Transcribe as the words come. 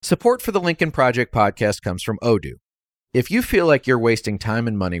Support for the Lincoln Project podcast comes from Odoo. If you feel like you're wasting time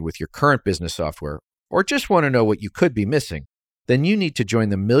and money with your current business software, or just want to know what you could be missing, then you need to join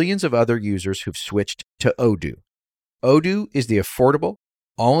the millions of other users who've switched to Odoo. Odoo is the affordable,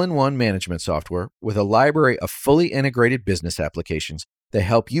 all-in-one management software with a library of fully integrated business applications that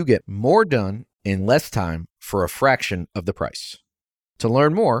help you get more done in less time for a fraction of the price. To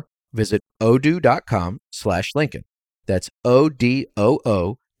learn more, visit odoo.com/Lincoln. That's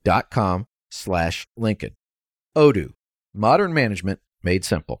odoo.com/Lincoln. Odoo, modern management made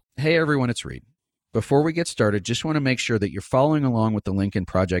simple. Hey everyone, it's Reed. Before we get started, just want to make sure that you're following along with the Lincoln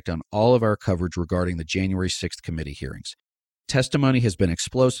Project on all of our coverage regarding the January 6th committee hearings. Testimony has been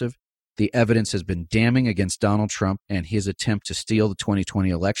explosive. The evidence has been damning against Donald Trump and his attempt to steal the 2020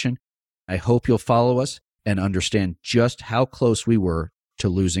 election. I hope you'll follow us and understand just how close we were to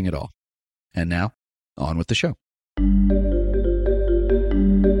losing it all. And now, on with the show.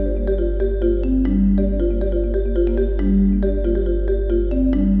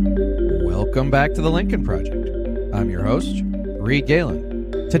 Welcome back to the Lincoln Project. I'm your host, Reed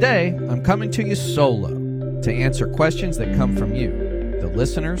Galen. Today, I'm coming to you solo to answer questions that come from you, the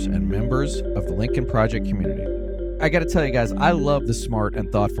listeners and members of the Lincoln Project community. I got to tell you guys, I love the smart and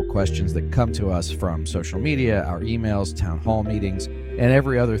thoughtful questions that come to us from social media, our emails, town hall meetings, and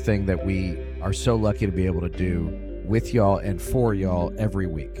every other thing that we are so lucky to be able to do with y'all and for y'all every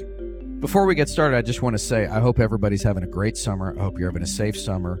week. Before we get started, I just want to say I hope everybody's having a great summer. I hope you're having a safe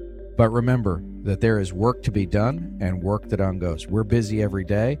summer. But remember that there is work to be done and work that goes. We're busy every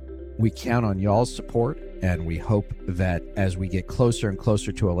day. We count on y'all's support, and we hope that as we get closer and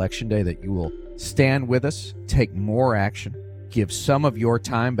closer to Election Day, that you will stand with us, take more action, give some of your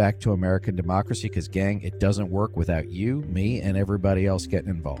time back to American democracy, because, gang, it doesn't work without you, me, and everybody else getting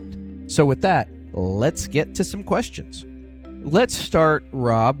involved. So with that, let's get to some questions. Let's start,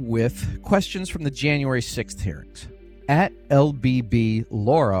 Rob, with questions from the January 6th hearings. At LBB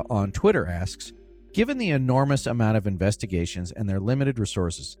Laura on Twitter asks, given the enormous amount of investigations and their limited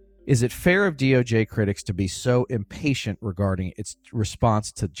resources, is it fair of DOJ critics to be so impatient regarding its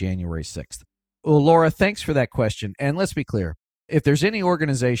response to January 6th? Well, Laura, thanks for that question. And let's be clear, if there's any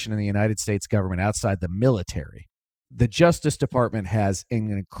organization in the United States government outside the military, the Justice Department has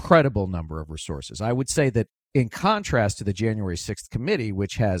an incredible number of resources. I would say that in contrast to the January 6th committee,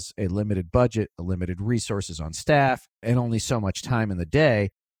 which has a limited budget, a limited resources on staff, and only so much time in the day,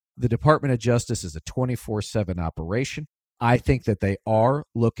 the Department of Justice is a 24/7 operation. I think that they are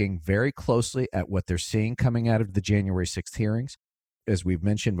looking very closely at what they're seeing coming out of the January 6th hearings. As we've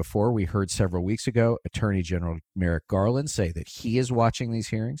mentioned before, we heard several weeks ago, Attorney General Merrick Garland say that he is watching these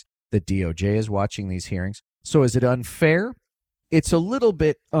hearings, the DOJ is watching these hearings. So is it unfair? It's a little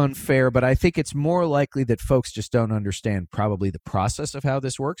bit unfair, but I think it's more likely that folks just don't understand probably the process of how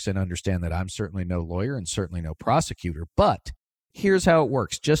this works and understand that I'm certainly no lawyer and certainly no prosecutor. But here's how it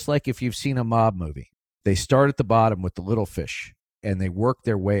works. Just like if you've seen a mob movie, they start at the bottom with the little fish and they work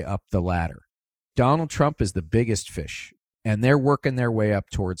their way up the ladder. Donald Trump is the biggest fish and they're working their way up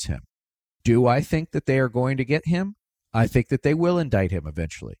towards him. Do I think that they are going to get him? I think that they will indict him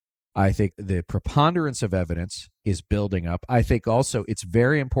eventually. I think the preponderance of evidence is building up. I think also it's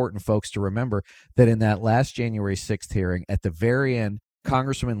very important, folks, to remember that in that last January 6th hearing, at the very end,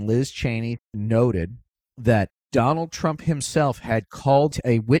 Congresswoman Liz Cheney noted that Donald Trump himself had called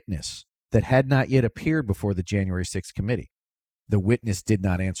a witness that had not yet appeared before the January 6th committee. The witness did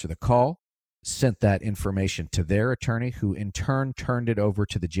not answer the call, sent that information to their attorney, who in turn turned it over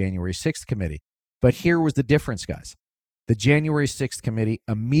to the January 6th committee. But here was the difference, guys. The January 6th committee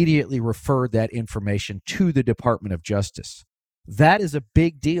immediately referred that information to the Department of Justice. That is a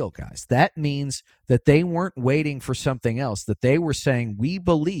big deal, guys. That means that they weren't waiting for something else, that they were saying, we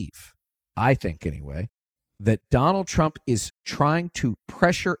believe, I think anyway, that Donald Trump is trying to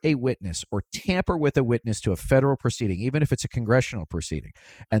pressure a witness or tamper with a witness to a federal proceeding, even if it's a congressional proceeding.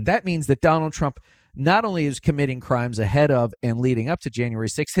 And that means that Donald Trump not only is committing crimes ahead of and leading up to January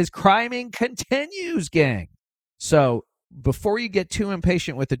 6th, his criming continues, gang. So before you get too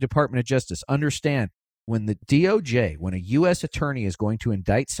impatient with the Department of Justice, understand when the DOJ, when a U.S. attorney is going to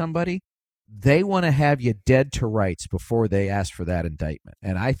indict somebody, they want to have you dead to rights before they ask for that indictment.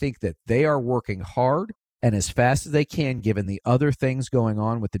 And I think that they are working hard and as fast as they can, given the other things going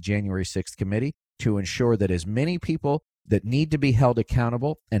on with the January 6th committee, to ensure that as many people that need to be held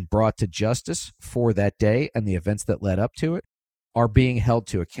accountable and brought to justice for that day and the events that led up to it are being held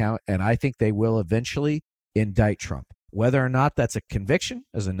to account. And I think they will eventually indict Trump. Whether or not that's a conviction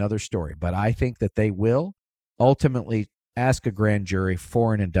is another story, but I think that they will ultimately ask a grand jury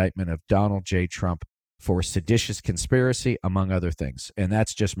for an indictment of Donald J. Trump for seditious conspiracy, among other things. And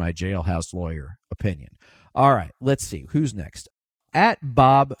that's just my jailhouse lawyer opinion. All right, let's see. Who's next? At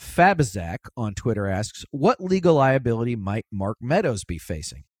Bob Fabizak on Twitter asks, what legal liability might Mark Meadows be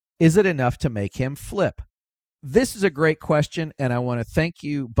facing? Is it enough to make him flip? This is a great question, and I want to thank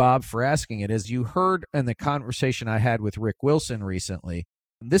you, Bob, for asking it. As you heard in the conversation I had with Rick Wilson recently,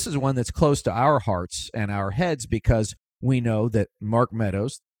 this is one that's close to our hearts and our heads because we know that Mark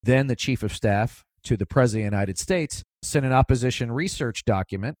Meadows, then the chief of staff to the President of the United States, sent an opposition research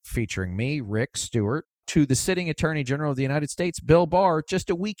document featuring me, Rick Stewart, to the sitting Attorney General of the United States, Bill Barr, just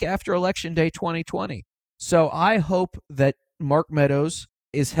a week after Election Day 2020. So I hope that Mark Meadows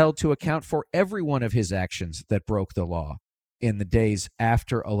is held to account for every one of his actions that broke the law in the days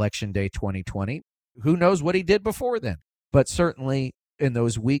after Election Day 2020. Who knows what he did before then? But certainly in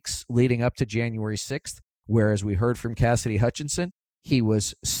those weeks leading up to January 6th, where, as we heard from Cassidy Hutchinson, he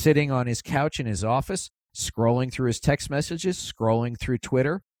was sitting on his couch in his office, scrolling through his text messages, scrolling through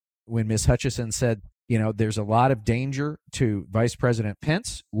Twitter, when Ms. Hutchinson said, there's a lot of danger to Vice President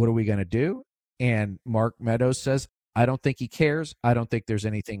Pence. What are we going to do? And Mark Meadows says, I don't think he cares. I don't think there's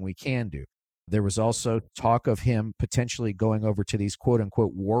anything we can do. There was also talk of him potentially going over to these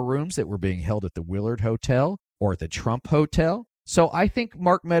quote-unquote war rooms that were being held at the Willard Hotel or at the Trump Hotel. So I think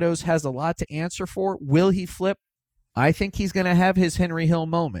Mark Meadows has a lot to answer for. Will he flip? I think he's going to have his Henry Hill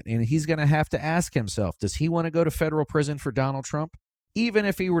moment, and he's going to have to ask himself, does he want to go to federal prison for Donald Trump? Even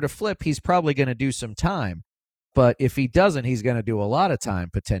if he were to flip, he's probably going to do some time. But if he doesn't, he's going to do a lot of time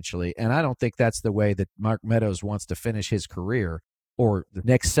potentially. And I don't think that's the way that Mark Meadows wants to finish his career or the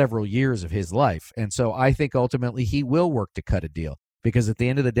next several years of his life. And so I think ultimately he will work to cut a deal because at the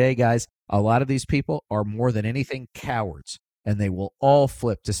end of the day, guys, a lot of these people are more than anything cowards, and they will all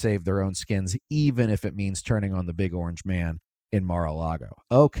flip to save their own skins, even if it means turning on the big orange man in Mar-a-Lago.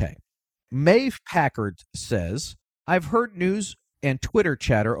 Okay. Maeve Packard says, I've heard news and Twitter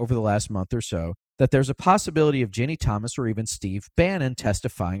chatter over the last month or so that there's a possibility of Ginny Thomas or even Steve Bannon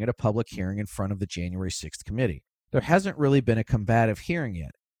testifying at a public hearing in front of the January 6th committee. There hasn't really been a combative hearing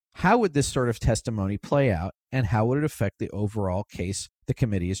yet. How would this sort of testimony play out, and how would it affect the overall case the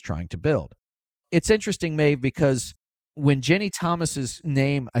committee is trying to build? It's interesting, Maeve, because when Ginny Thomas's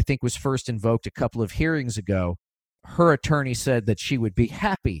name, I think, was first invoked a couple of hearings ago, her attorney said that she would be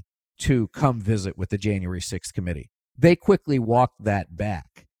happy to come visit with the January 6th committee. They quickly walked that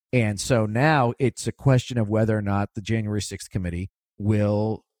back. And so now it's a question of whether or not the January 6th committee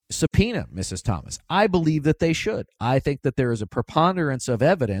will subpoena Mrs. Thomas. I believe that they should. I think that there is a preponderance of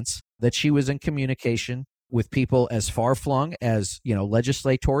evidence that she was in communication with people as far-flung as,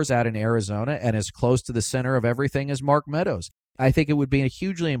 legislators out in Arizona and as close to the center of everything as Mark Meadows. I think it would be a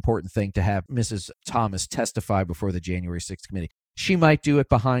hugely important thing to have Mrs. Thomas testify before the January 6th committee. She might do it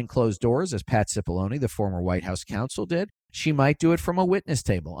behind closed doors, as Pat Cipollone, the former White House counsel, did. She might do it from a witness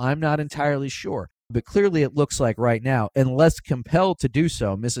table. I'm not entirely sure. But clearly it looks like right now, unless compelled to do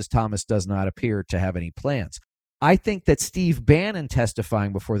so, Mrs. Thomas does not appear to have any plans. I think that Steve Bannon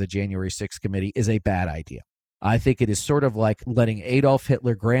testifying before the January 6th committee is a bad idea. I think it is sort of like letting Adolf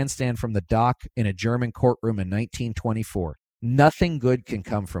Hitler grandstand from the dock in a German courtroom in 1924. Nothing good can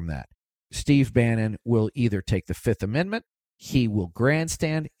come from that. Steve Bannon will either take the Fifth Amendment, he will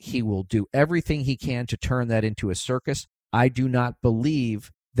grandstand, he will do everything he can to turn that into a circus. I do not believe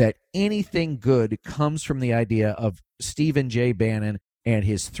that anything good comes from the idea of Stephen J. Bannon and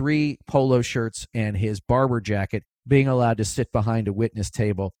his 3 polo shirts and his barber jacket being allowed to sit behind a witness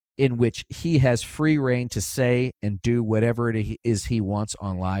table in which he has free reign to say and do whatever it is he wants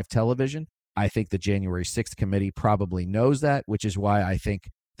on live television. I think the January 6th committee probably knows that, which is why I think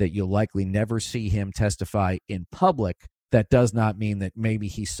that you'll likely never see him testify in public. That does not mean that maybe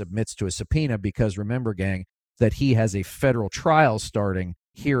he submits to a subpoena, because remember, gang, that he has a federal trial starting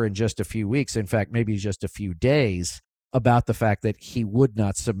here in just a few weeks, in fact, maybe just a few days, about the fact that he would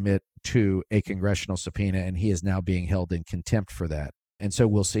not submit to a congressional subpoena, and he is now being held in contempt for that. And so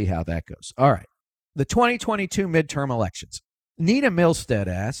we'll see how that goes. All right. The 2022 midterm elections. Nina Milstead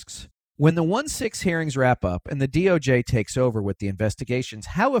asks, when the 1-6 hearings wrap up and the DOJ takes over with the investigations,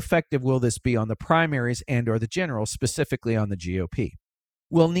 how effective will this be on the primaries and or the general, specifically on the GOP?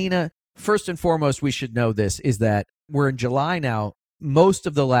 Well, Nina, first and foremost, we should know this, is that we're in July now. Most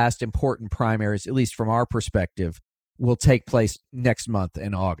of the last important primaries, at least from our perspective, will take place next month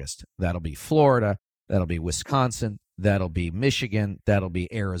in August. That'll be Florida, that'll be Wisconsin, that'll be Michigan, that'll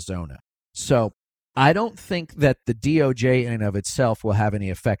be Arizona. So I don't think that the DOJ in and of itself will have any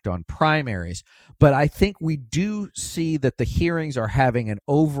effect on primaries, but I think we do see that the hearings are having an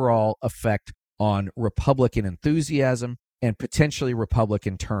overall effect on Republican enthusiasm and potentially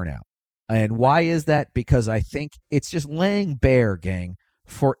Republican turnout. And why is that? Because I think it's just laying bare, gang,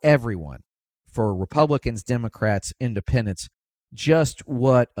 for everyone, for Republicans, Democrats, independents, just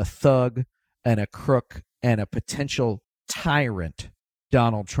what a thug and a crook and a potential tyrant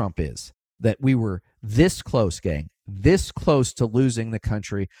Donald Trump is. That we were this close, gang, this close to losing the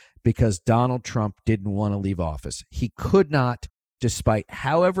country because Donald Trump didn't want to leave office. He could not, despite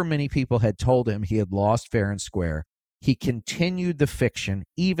however many people had told him he had lost fair and square. He continued the fiction,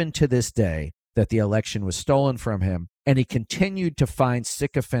 even to this day, that the election was stolen from him, and he continued to find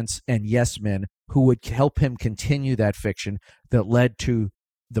sycophants and yes men who would help him continue that fiction that led to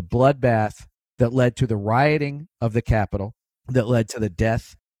the bloodbath, that led to the rioting of the Capitol, that led to the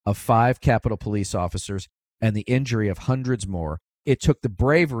death of 5 Capitol police officers and the injury of hundreds more. It took the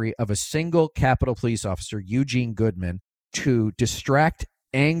bravery of a single Capitol police officer, Eugene Goodman, to distract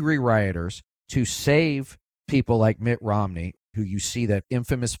angry rioters, to save people like Mitt Romney, who you see that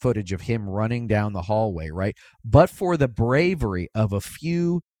infamous footage of him running down the hallway, right? But for the bravery of a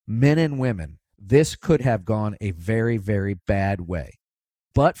few men and women, this could have gone a very, very bad way.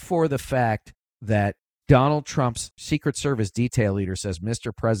 But for the fact that Donald Trump's Secret Service detail leader says,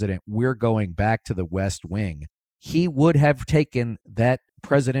 Mr. President, we're going back to the West Wing, he would have taken that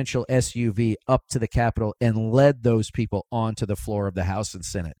presidential SUV up to the Capitol and led those people onto the floor of the House and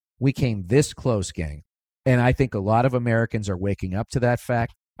Senate. We came this close, gang. And I think a lot of Americans are waking up to that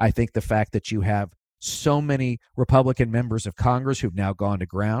fact. I think the fact that you have so many Republican members of Congress who've now gone to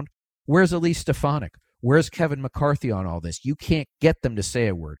ground. Where's Elise Stefanik? Where's Kevin McCarthy on all this? You can't get them to say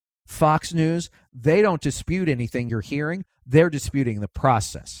a word. Fox News, they don't dispute anything you're hearing. They're disputing the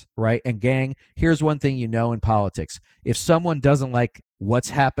process, right? And gang, here's one thing you know in politics. If someone doesn't like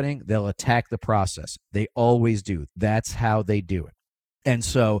what's happening, they'll attack the process. They always do. That's how they do it. And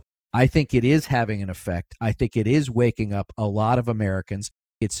so I think it is having an effect. I think it is waking up a lot of Americans.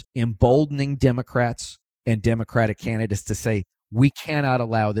 It's emboldening Democrats and Democratic candidates to say, we cannot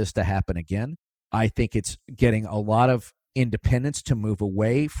allow this to happen again. I think it's getting a lot of independents to move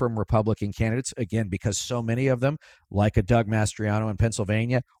away from Republican candidates, again, because so many of them, like a Doug Mastriano in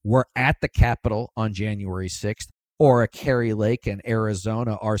Pennsylvania, were at the Capitol on January 6th, or a Carrie Lake in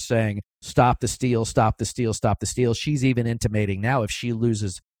Arizona are saying, stop the steal, stop the steal, stop the steal. She's even intimating now if she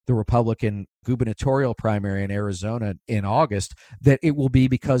loses the Republican gubernatorial primary in Arizona in August, that it will be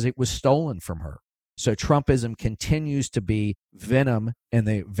because it was stolen from her. So Trumpism continues to be venom in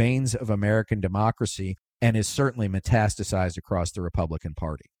the veins of American democracy and is certainly metastasized across the Republican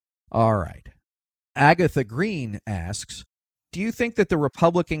Party. All right. Agatha Green asks, do you think that the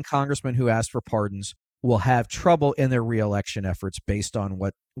Republican congressmen who asked for pardons will have trouble in their reelection efforts based on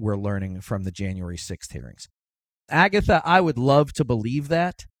what we're learning from the January 6th hearings? Agatha, I would love to believe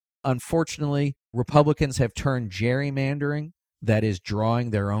that. Unfortunately, Republicans have turned gerrymandering, that is drawing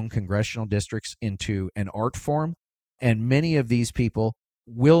their own congressional districts, into an art form. And many of these people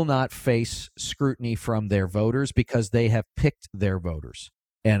will not face scrutiny from their voters because they have picked their voters.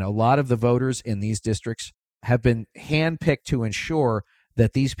 And a lot of the voters in these districts have been handpicked to ensure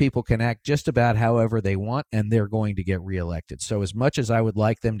that these people can act just about however they want, and they're going to get reelected. So as much as I would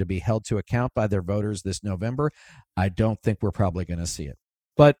like them to be held to account by their voters this November, I don't think we're probably going to see it.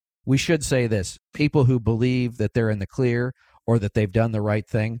 But we should say this. People who believe that they're in the clear or that they've done the right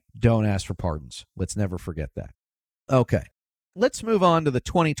thing don't ask for pardons. Let's never forget that. Okay, let's move on to the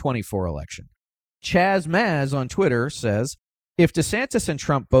 2024 election. Chaz Maz on Twitter says, if DeSantis and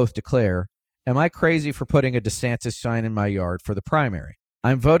Trump both declare, am I crazy for putting a DeSantis sign in my yard for the primary?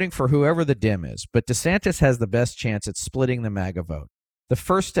 I'm voting for whoever the Dem is, but DeSantis has the best chance at splitting the MAGA vote. The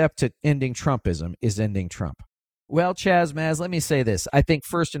first step to ending Trumpism is ending Trump. Well, Chaz Maz, let me say this. I think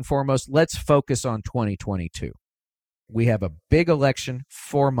first and foremost, let's focus on 2022. We have a big election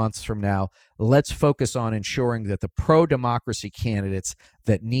 4 months from now. Let's focus on ensuring that the pro-democracy candidates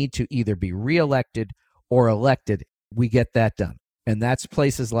that need to either be reelected or elected, we get that done. And that's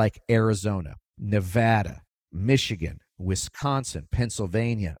places like Arizona, Nevada, Michigan, Wisconsin,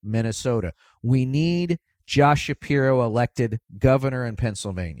 Pennsylvania, Minnesota. We need Josh Shapiro elected governor in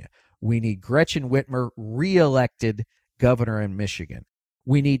Pennsylvania. We need Gretchen Whitmer reelected governor in Michigan.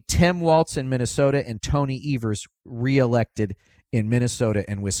 We need Tim Walz in Minnesota and Tony Evers reelected in Minnesota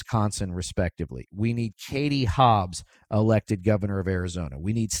and Wisconsin, respectively. We need Katie Hobbs elected governor of Arizona.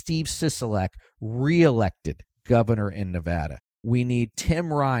 We need Steve Sisolak reelected governor in Nevada. We need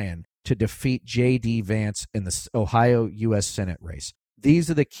Tim Ryan to defeat J.D. Vance in the Ohio U.S. Senate race.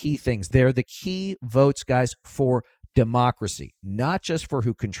 These are the key things. They're the key votes, guys, for democracy, not just for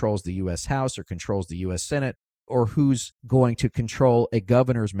who controls the U.S. House or controls the U.S. Senate or who's going to control a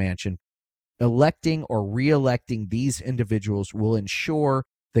governor's mansion. Electing or re-electing these individuals will ensure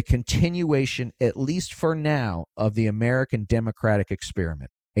the continuation, at least for now, of the American Democratic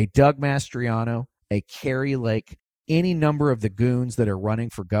experiment. A Doug Mastriano, a Kari Lake, any number of the goons that are running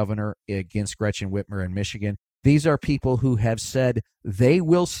for governor against Gretchen Whitmer in Michigan. These are people who have said they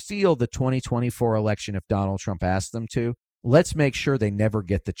will steal the 2024 election if Donald Trump asks them to. Let's make sure they never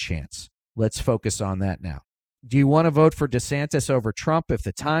get the chance. Let's focus on that now. Do you want to vote for DeSantis over Trump if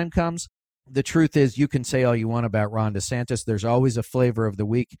the time comes? The truth is, you can say all you want about Ron DeSantis. There's always a flavor of the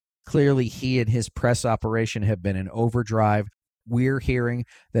week. Clearly, he and his press operation have been in overdrive. We're hearing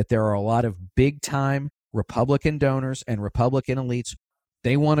that there are a lot of big-time Republican donors and Republican elites.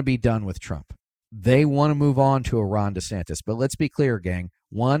 They want to be done with Trump. They want to move on to a Ron DeSantis. But let's be clear, gang.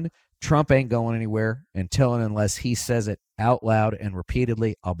 One, Trump ain't going anywhere until and unless he says it out loud and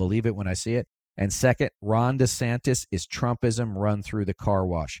repeatedly. I'll believe it when I see it. And second, Ron DeSantis is Trumpism run through the car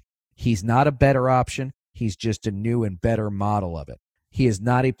wash. He's not a better option. He's just a new and better model of it. He is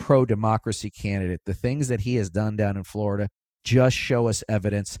not a pro-democracy candidate. The things that he has done down in Florida just show us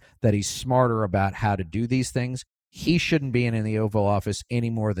evidence that he's smarter about how to do these things. He shouldn't be in the Oval Office any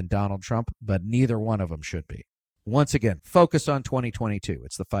more than Donald Trump, but neither one of them should be. Once again, focus on 2022.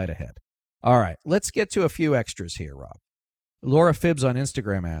 It's the fight ahead. All right, let's get to a few extras here, Rob. Laura Phibbs on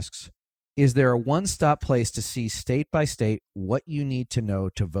Instagram asks, is there a one-stop place to see state by state what you need to know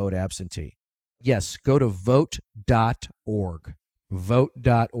to vote absentee? Yes, go to vote.org.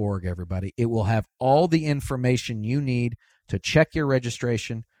 Vote.org, everybody. It will have all the information you need to check your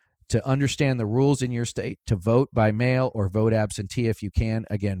registration, to understand the rules in your state, to vote by mail or vote absentee if you can.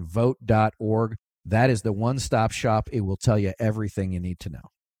 Again, vote.org. That is the one-stop shop. It will tell you everything you need to know.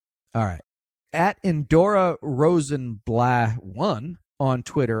 All right. At Endora Rosenblatt1 on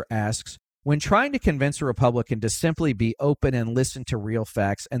Twitter asks, when trying to convince a Republican to simply be open and listen to real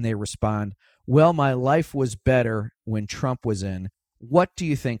facts and they respond, well, my life was better when Trump was in, what do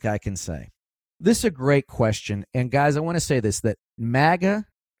you think I can say? This is a great question. And guys, I want to say this, that MAGA,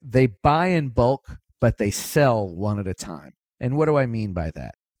 they buy in bulk, but they sell one at a time. And what do I mean by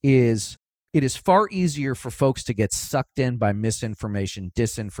that? It is far easier for folks to get sucked in by misinformation,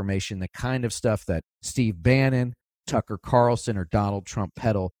 disinformation, the kind of stuff that Steve Bannon, Tucker Carlson, or Donald Trump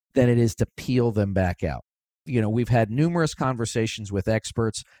peddle than it is to peel them back out. You know, we've had numerous conversations with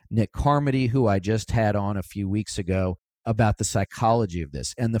experts, Nick Carmody, who I just had on a few weeks ago, about the psychology of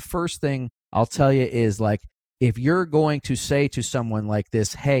this. And the first thing I'll tell you is, like, if you're going to say to someone like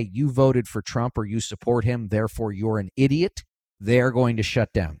this, hey, you voted for Trump or you support him, therefore you're an idiot, they're going to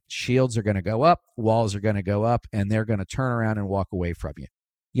shut down. Shields are going to go up, walls are going to go up, and they're going to turn around and walk away from you.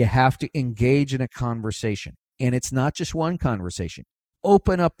 You have to engage in a conversation. And it's not just one conversation.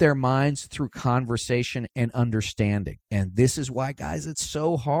 Open up their minds through conversation and understanding. And this is why, guys, it's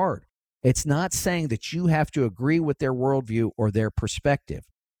so hard. It's not saying that you have to agree with their worldview or their perspective,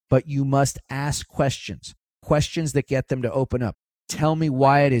 but you must ask questions that get them to open up. Tell me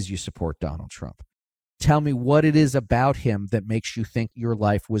why it is you support Donald Trump. Tell me what it is about him that makes you think your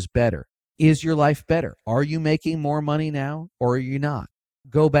life was better. Is your life better? Are you making more money now or are you not?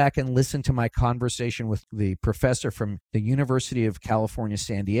 Go back and listen to my conversation with the professor from the University of California,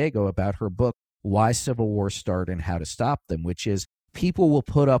 San Diego, about her book, Why Civil Wars Start and How to Stop Them, which is people will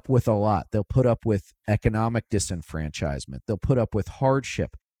put up with a lot. They'll put up with economic disenfranchisement. They'll put up with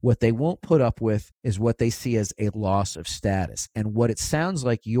hardship. What they won't put up with is what they see as a loss of status. And what it sounds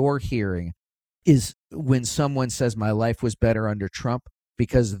like you're hearing is when someone says my life was better under Trump,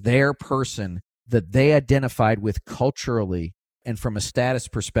 because their person that they identified with culturally and from a status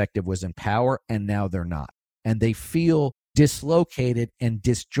perspective was in power, and now they're not. And they feel dislocated and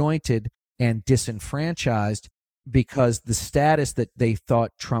disjointed and disenfranchised because the status that they thought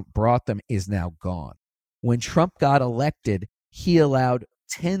Trump brought them is now gone. When Trump got elected, he allowed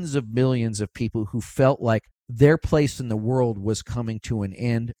tens of millions of people who felt like their place in the world was coming to an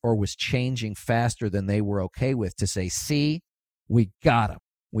end or was changing faster than they were okay with to say, see, we got him.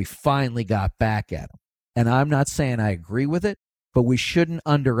 We finally got back at him. And I'm not saying I agree with it, but we shouldn't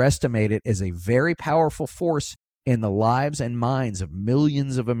underestimate it as a very powerful force in the lives and minds of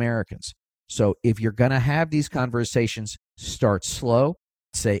millions of Americans. So if you're going to have these conversations, start slow.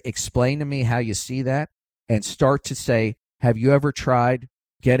 Say, explain to me how you see that, and start to say, have you ever tried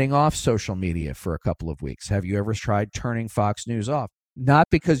getting off social media for a couple of weeks? Have you ever tried turning Fox News off? Not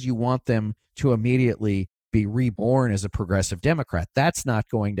because you want them to immediately be reborn as a progressive Democrat. That's not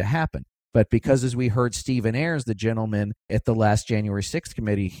going to happen. But because, as we heard Stephen Ayers, the gentleman at the last January 6th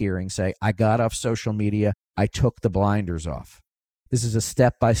committee hearing, say, I got off social media, I took the blinders off. This is a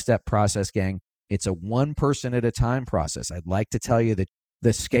step-by-step process, gang. It's a one person at a time process. I'd like to tell you that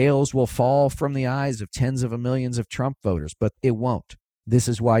the scales will fall from the eyes of tens of millions of Trump voters, but it won't. This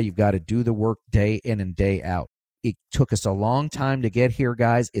is why you've got to do the work day in and day out. It took us a long time to get here,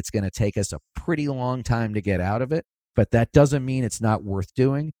 guys. It's going to take us a pretty long time to get out of it, but that doesn't mean it's not worth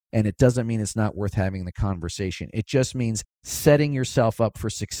doing, and it doesn't mean it's not worth having the conversation. It just means setting yourself up for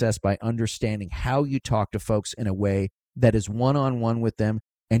success by understanding how you talk to folks in a way that is one-on-one with them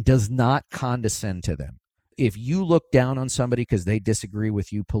and does not condescend to them. If you look down on somebody because they disagree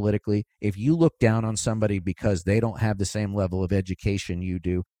with you politically, if you look down on somebody because they don't have the same level of education you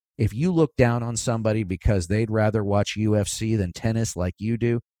do, if you look down on somebody because they'd rather watch UFC than tennis like you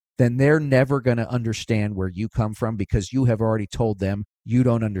do, then they're never going to understand where you come from because you have already told them you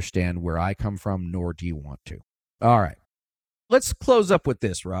don't understand where I come from, nor do you want to. All right. Let's close up with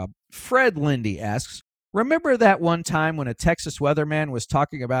this, Rob. Fred Lindy asks, remember that one time when a Texas weatherman was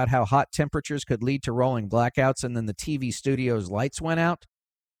talking about how hot temperatures could lead to rolling blackouts and then the TV studio's lights went out?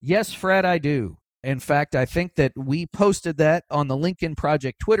 Yes, Fred, I do. In fact, I think that we posted that on the Lincoln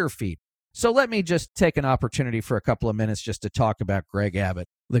Project Twitter feed. So let me just take an opportunity for a couple of minutes just to talk about Greg Abbott,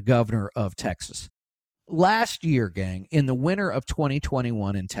 the governor of Texas. Last year, gang, in the winter of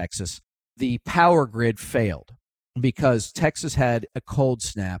 2021 in Texas, the power grid failed because Texas had a cold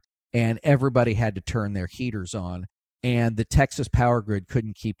snap and everybody had to turn their heaters on, and the Texas power grid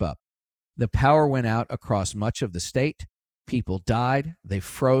couldn't keep up. The power went out across much of the state. People died. They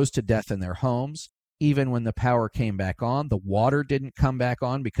froze to death in their homes. Even when the power came back on, the water didn't come back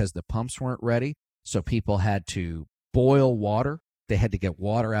on because the pumps weren't ready. So people had to boil water. They had to get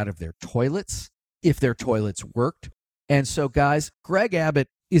water out of their toilets if their toilets worked. And so, guys, Greg Abbott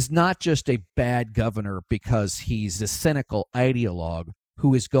is not just a bad governor because he's a cynical ideologue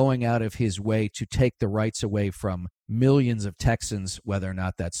who is going out of his way to take the rights away from millions of Texans, whether or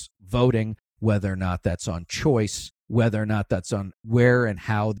not that's voting, whether or not that's on choice, whether or not that's on where and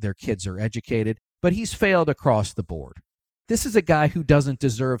how their kids are educated. But he's failed across the board. This is a guy who doesn't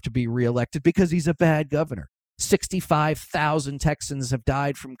deserve to be reelected because he's a bad governor. 65,000 Texans have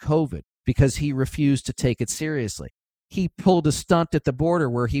died from COVID because he refused to take it seriously. He pulled a stunt at the border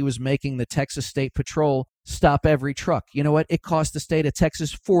where he was making the Texas State Patrol stop every truck. You know what? It cost the state of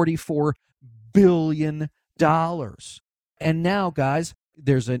Texas $44 billion. And now, guys,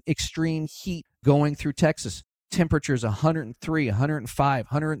 there's an extreme heat going through Texas. Temperatures 103, 105,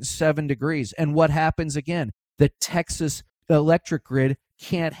 107 degrees. And what happens again? The Texas electric grid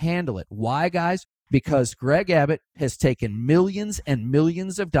can't handle it. Why, guys? Because Greg Abbott has taken millions and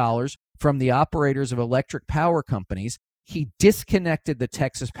millions of dollars from the operators of electric power companies. He disconnected the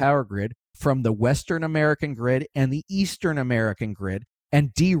Texas power grid from the Western American grid and the Eastern American grid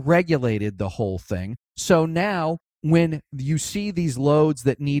and deregulated the whole thing. So now when you see these loads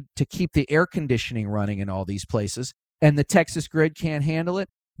that need to keep the air conditioning running in all these places and the Texas grid can't handle it,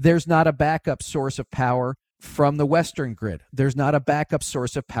 there's not a backup source of power from the Western grid. There's not a backup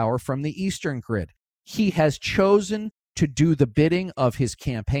source of power from the Eastern grid. He has chosen to do the bidding of his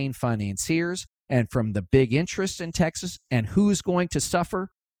campaign financiers and from the big interests in Texas. And who's going to suffer?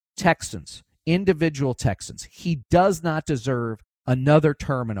 Texans, individual Texans. He does not deserve another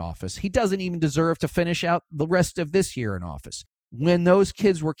term in office. He doesn't even deserve to finish out the rest of this year in office. When those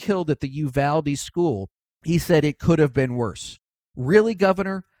kids were killed at the Uvalde school, he said it could have been worse. Really,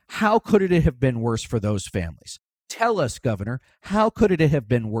 Governor? How could it have been worse for those families? Tell us, Governor, how could it have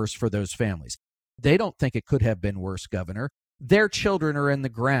been worse for those families? They don't think it could have been worse, Governor. Their children are in the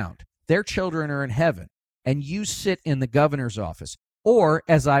ground. Their children are in heaven. And you sit in the governor's office. Or,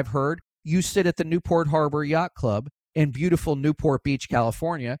 as I've heard, you sit at the Newport Harbor Yacht Club in beautiful Newport Beach,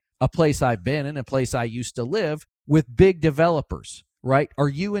 California, a place I've been in, a place I used to live, with big developers, right? Are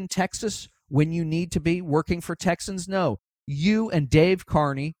you in Texas when you need to be working for Texans? No. You and Dave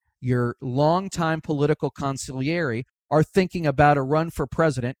Carney, your longtime political consigliere, are thinking about a run for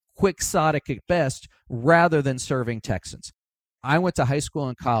president, quixotic at best, rather than serving Texans. I went to high school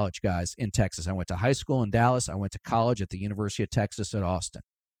and college, guys, in Texas. I went to high school in Dallas. I went to college at the University of Texas at Austin.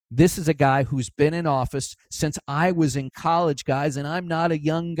 This is a guy who's been in office since I was in college, guys, and I'm not a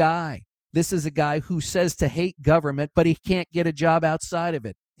young guy. This is a guy who says to hate government, but he can't get a job outside of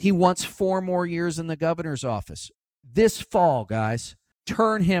it. He wants 4 more years in the governor's office. This fall, guys,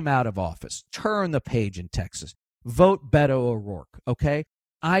 turn him out of office. Turn the page in Texas. Vote Beto O'Rourke, okay?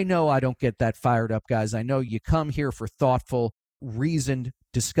 I know I don't get that fired up, guys. I know you come here for thoughtful, reasoned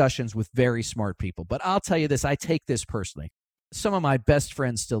discussions with very smart people. But I'll tell you this, I take this personally. Some of my best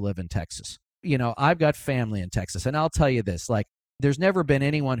friends still live in Texas. You know, I've got family in Texas. And I'll tell you this, like, there's never been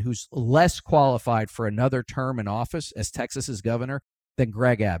anyone who's less qualified for another term in office as Texas's governor than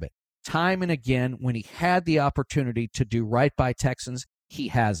Greg Abbott. Time and again, when he had the opportunity to do right by Texans, he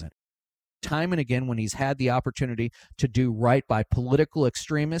hasn't. time and again when he's had the opportunity to do right by political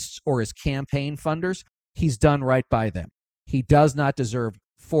extremists or his campaign funders, he's done right by them. He does not deserve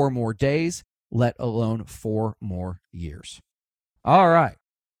 4 more days, let alone 4 more years. All right,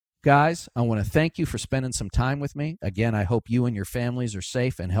 guys, I want to thank you for spending some time with me. Again, I hope you and your families are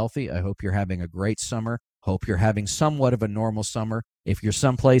safe and healthy. I hope you're having a great summer. Hope you're having somewhat of a normal summer. If you're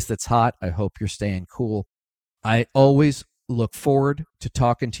someplace that's hot, I hope you're staying cool. I always look forward to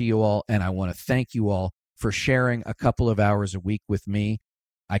talking to you all, and I want to thank you all for sharing a couple of hours a week with me.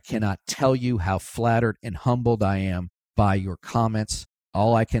 I cannot tell you how flattered and humbled I am by your comments.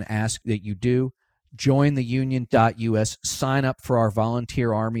 All I can ask that you do, join the union.us, sign up for our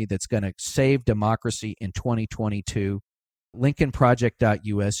volunteer army that's going to save democracy in 2022.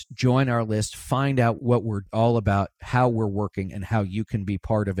 LincolnProject.us, join our list, find out what we're all about, how we're working, and how you can be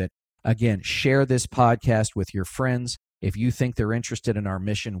part of it. Again, share this podcast with your friends. If you think they're interested in our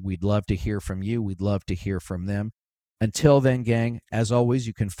mission, we'd love to hear from you. We'd love to hear from them. Until then, gang, as always,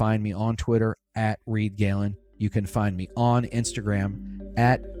 you can find me on Twitter at Reed Galen. You can find me on Instagram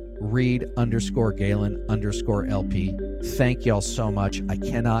at Reed_Galen_LP. Thank y'all so much. I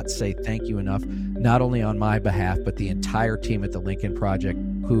cannot say thank you enough, not only on my behalf, but the entire team at the Lincoln Project,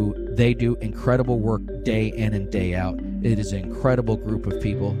 who they do incredible work day in and day out. It is an incredible group of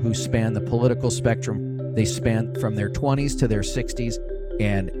people who span the political spectrum. They span from their 20s to their 60s,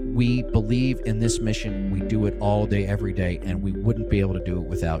 and we believe in this mission. We do it all day, every day, and we wouldn't be able to do it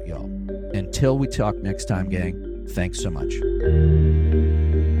without y'all. Until we talk next time, gang, thanks so much.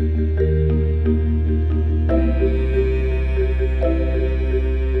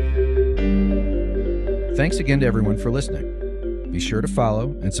 Thanks again to everyone for listening. Be sure to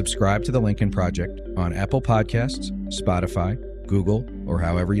follow and subscribe to The Lincoln Project on Apple Podcasts, Spotify, Google, or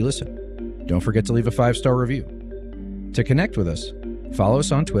however you listen. Don't forget to leave a 5-star review. To connect with us, follow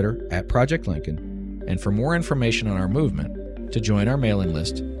us on Twitter at Project Lincoln, and for more information on our movement, to join our mailing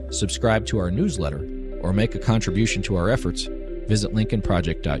list, subscribe to our newsletter, or make a contribution to our efforts, visit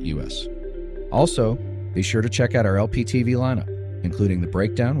LincolnProject.us. Also, be sure to check out our LPTV lineup, including The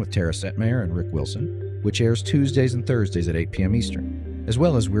Breakdown with Tara Setmayer and Rick Wilson, which airs Tuesdays and Thursdays at 8 p.m. Eastern, as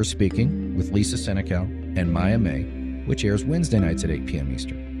well as We're Speaking with Lisa Senecal and Maya May, which airs Wednesday nights at 8 p.m.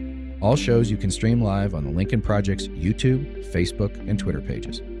 Eastern. All shows you can stream live on the Lincoln Project's YouTube, Facebook, and Twitter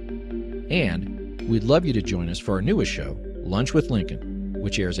pages. And we'd love you to join us for our newest show, Lunch with Lincoln,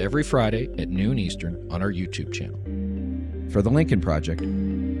 which airs every Friday at noon Eastern on our YouTube channel. For the Lincoln Project,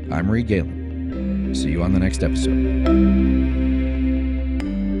 I'm Reed Galen. See you on the next episode.